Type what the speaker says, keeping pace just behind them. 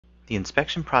The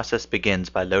inspection process begins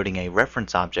by loading a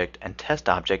reference object and test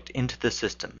object into the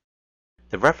system.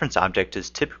 The reference object is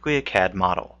typically a CAD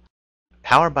model.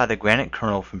 Powered by the Granite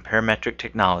kernel from Parametric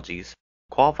Technologies,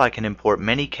 Qualify can import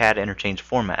many CAD interchange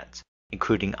formats,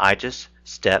 including IGES,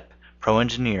 STEP,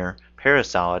 ProEngineer,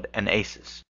 Parasolid, and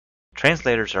ACES.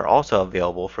 Translators are also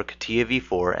available for CATIA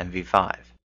v4 and v5.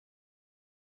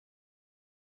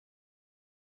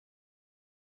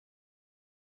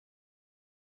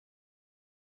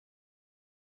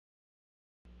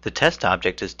 The test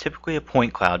object is typically a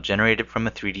point cloud generated from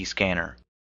a 3D scanner.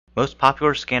 Most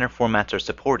popular scanner formats are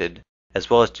supported,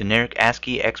 as well as generic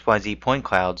ASCII XYZ point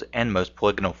clouds and most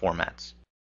polygonal formats.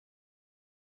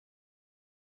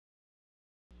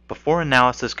 Before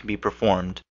analysis can be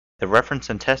performed, the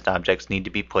reference and test objects need to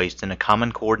be placed in a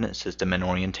common coordinate system and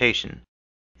orientation.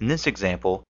 In this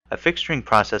example, a fixturing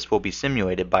process will be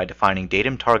simulated by defining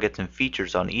datum targets and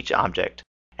features on each object,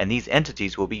 and these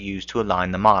entities will be used to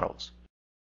align the models.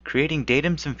 Creating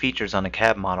datums and features on a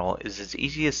CAD model is as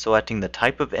easy as selecting the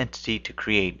type of entity to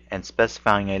create and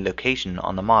specifying a location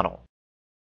on the model.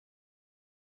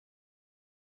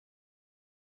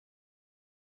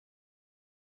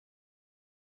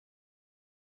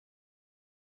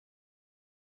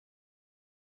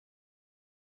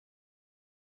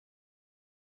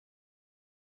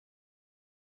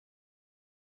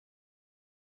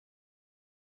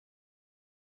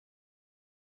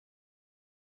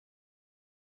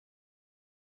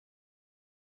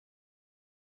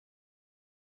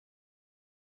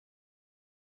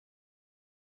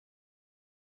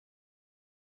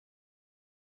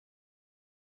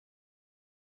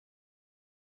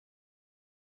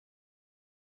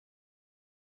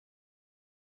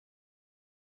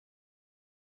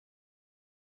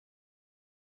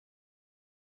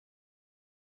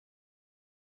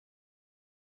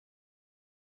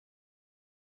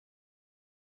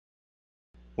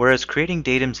 Whereas creating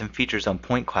datums and features on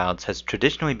point clouds has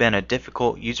traditionally been a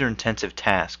difficult, user-intensive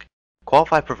task,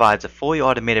 Qualify provides a fully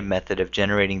automated method of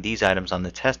generating these items on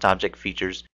the test object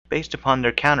features based upon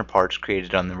their counterparts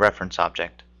created on the reference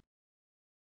object.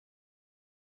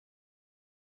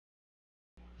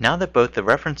 Now that both the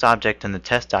reference object and the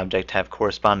test object have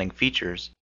corresponding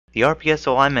features, the RPS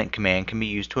alignment command can be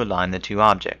used to align the two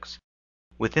objects.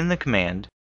 Within the command,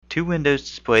 two windows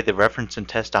display the reference and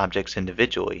test objects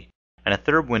individually, and a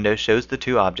third window shows the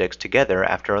two objects together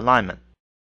after alignment.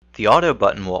 The Auto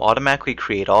button will automatically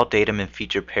create all datum and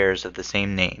feature pairs of the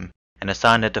same name, and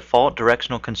assign a default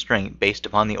directional constraint based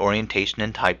upon the orientation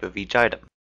and type of each item.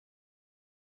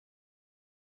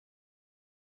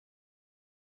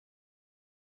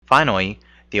 Finally,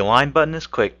 the Align button is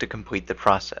clicked to complete the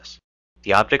process.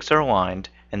 The objects are aligned,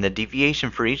 and the deviation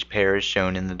for each pair is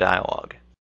shown in the dialog.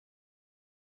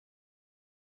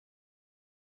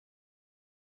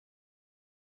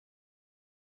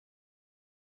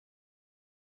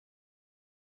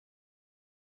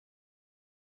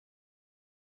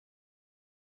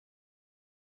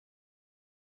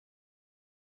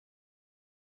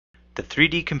 The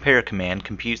 3D Compare command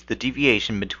computes the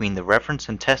deviation between the reference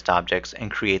and test objects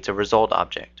and creates a result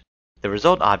object. The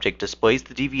result object displays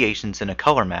the deviations in a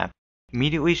color map,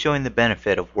 immediately showing the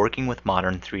benefit of working with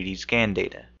modern 3D scan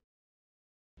data.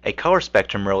 A color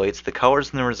spectrum relates the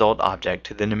colors in the result object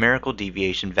to the numerical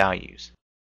deviation values.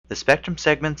 The spectrum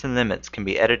segments and limits can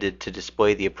be edited to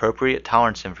display the appropriate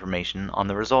tolerance information on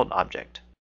the result object.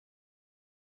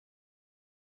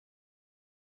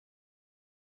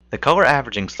 The color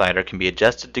averaging slider can be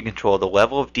adjusted to control the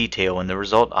level of detail in the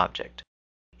result object.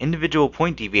 Individual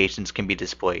point deviations can be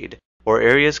displayed, or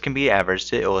areas can be averaged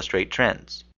to illustrate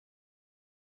trends.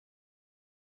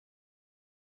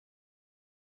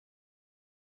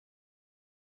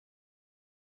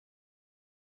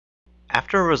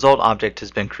 After a result object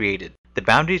has been created, the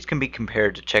boundaries can be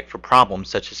compared to check for problems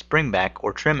such as springback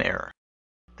or trim error.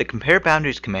 The Compare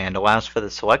Boundaries command allows for the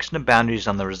selection of boundaries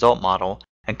on the result model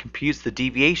and computes the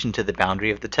deviation to the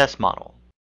boundary of the test model.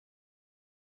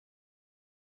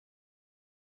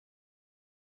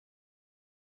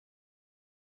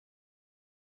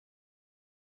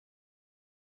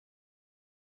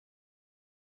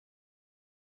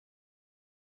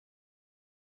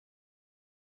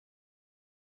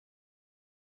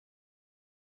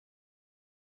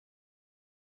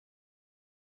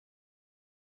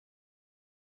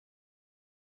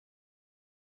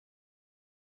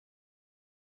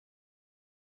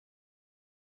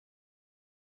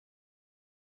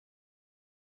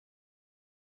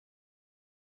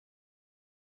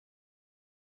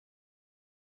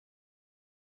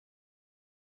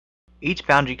 Each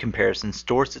boundary comparison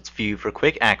stores its view for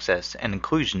quick access and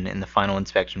inclusion in the final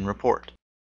inspection report.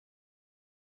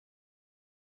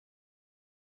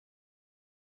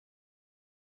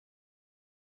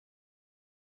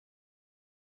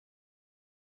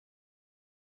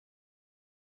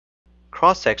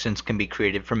 cross-sections can be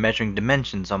created for measuring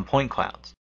dimensions on point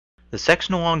clouds. The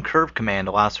Section Along Curve command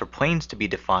allows for planes to be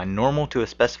defined normal to a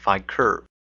specified curve.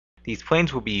 These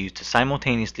planes will be used to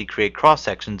simultaneously create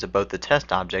cross-sections of both the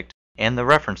test object and the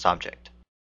reference object.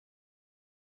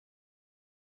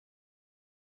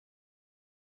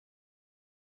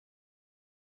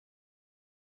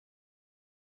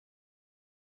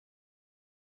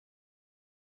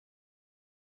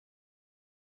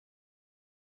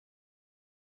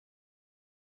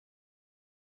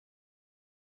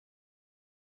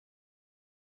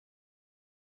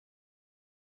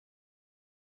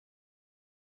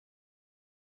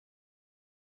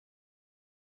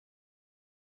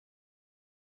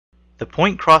 The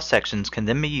point cross-sections can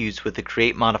then be used with the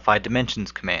Create Modified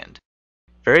Dimensions command.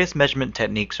 Various measurement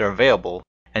techniques are available,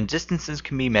 and distances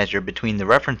can be measured between the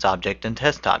reference object and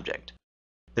test object.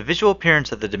 The visual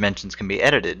appearance of the dimensions can be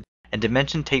edited, and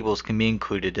dimension tables can be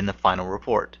included in the final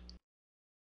report.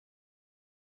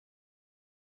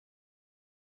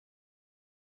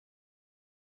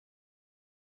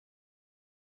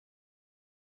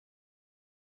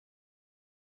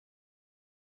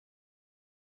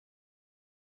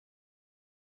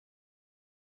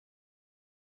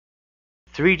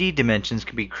 "3D dimensions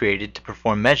can be created to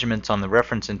perform measurements on the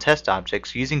reference and test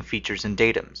objects using features and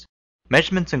datums.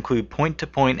 Measurements include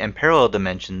point-to-point and parallel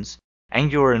dimensions,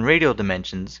 angular and radial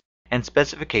dimensions, and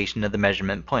specification of the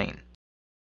measurement plane.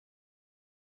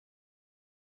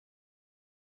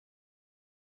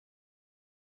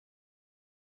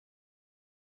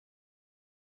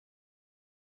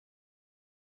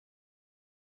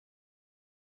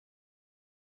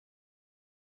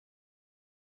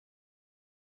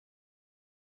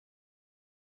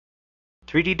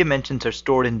 "3D dimensions are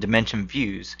stored in dimension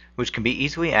views, which can be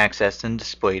easily accessed and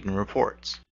displayed in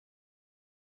reports.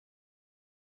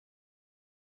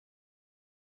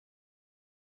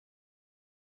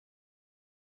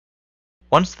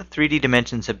 Once the 3D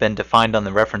dimensions have been defined on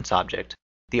the reference object,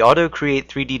 the Auto Create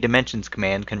 3D Dimensions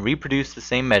command can reproduce the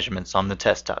same measurements on the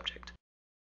test object.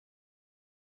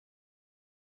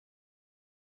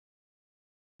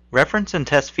 Reference and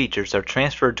test features are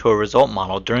transferred to a result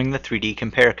model during the 3D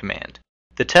Compare command.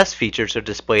 The test features are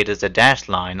displayed as a dashed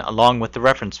line along with the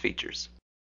reference features.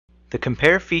 The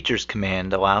Compare Features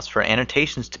command allows for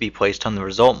annotations to be placed on the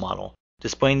result model,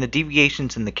 displaying the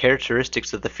deviations in the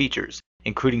characteristics of the features,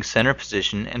 including center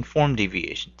position and form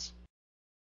deviations.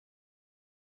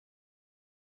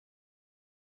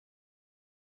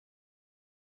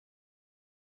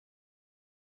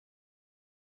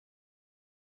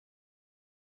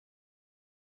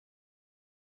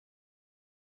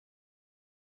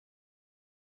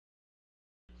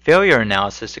 Failure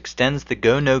analysis extends the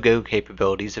go-no-go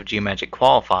capabilities of Geomagic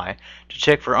Qualify to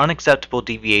check for unacceptable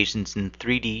deviations in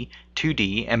 3D,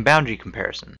 2D, and boundary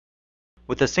comparison.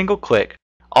 With a single click,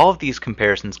 all of these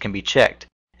comparisons can be checked,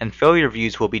 and failure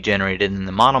views will be generated in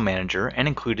the Model Manager and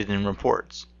included in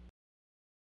reports.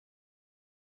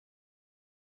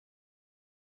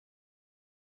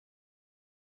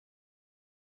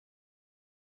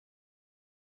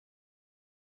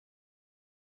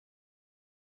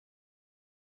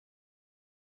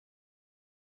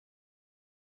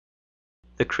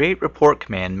 The Create Report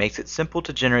command makes it simple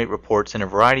to generate reports in a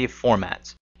variety of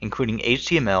formats, including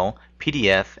HTML,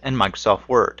 PDF, and Microsoft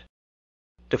Word.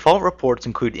 Default reports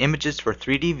include images for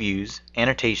 3D views,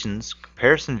 annotations,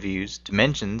 comparison views,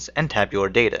 dimensions, and tabular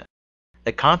data.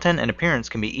 The content and appearance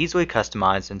can be easily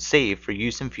customized and saved for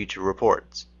use in future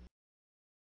reports.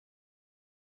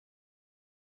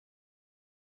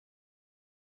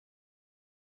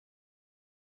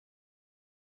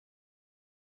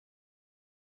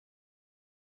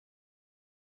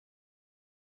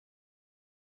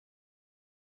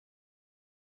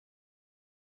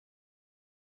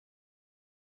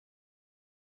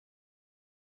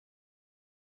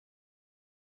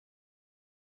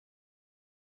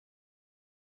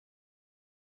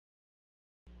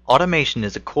 Automation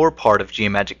is a core part of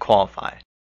Geomagic Qualify.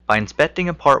 By inspecting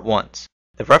a part once,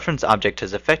 the reference object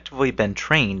has effectively been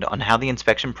trained on how the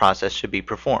inspection process should be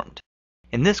performed.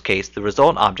 In this case, the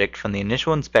result object from the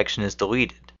initial inspection is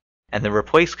deleted, and the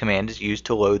Replace command is used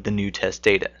to load the new test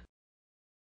data.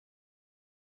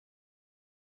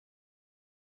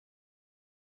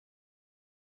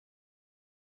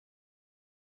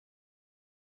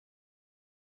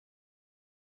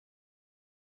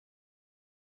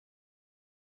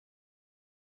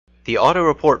 The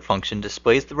Auto-Report function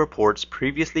displays the reports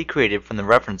previously created from the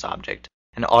reference object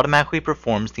and automatically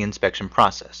performs the inspection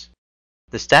process.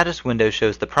 The status window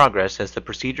shows the progress as the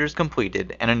procedure is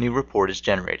completed and a new report is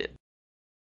generated.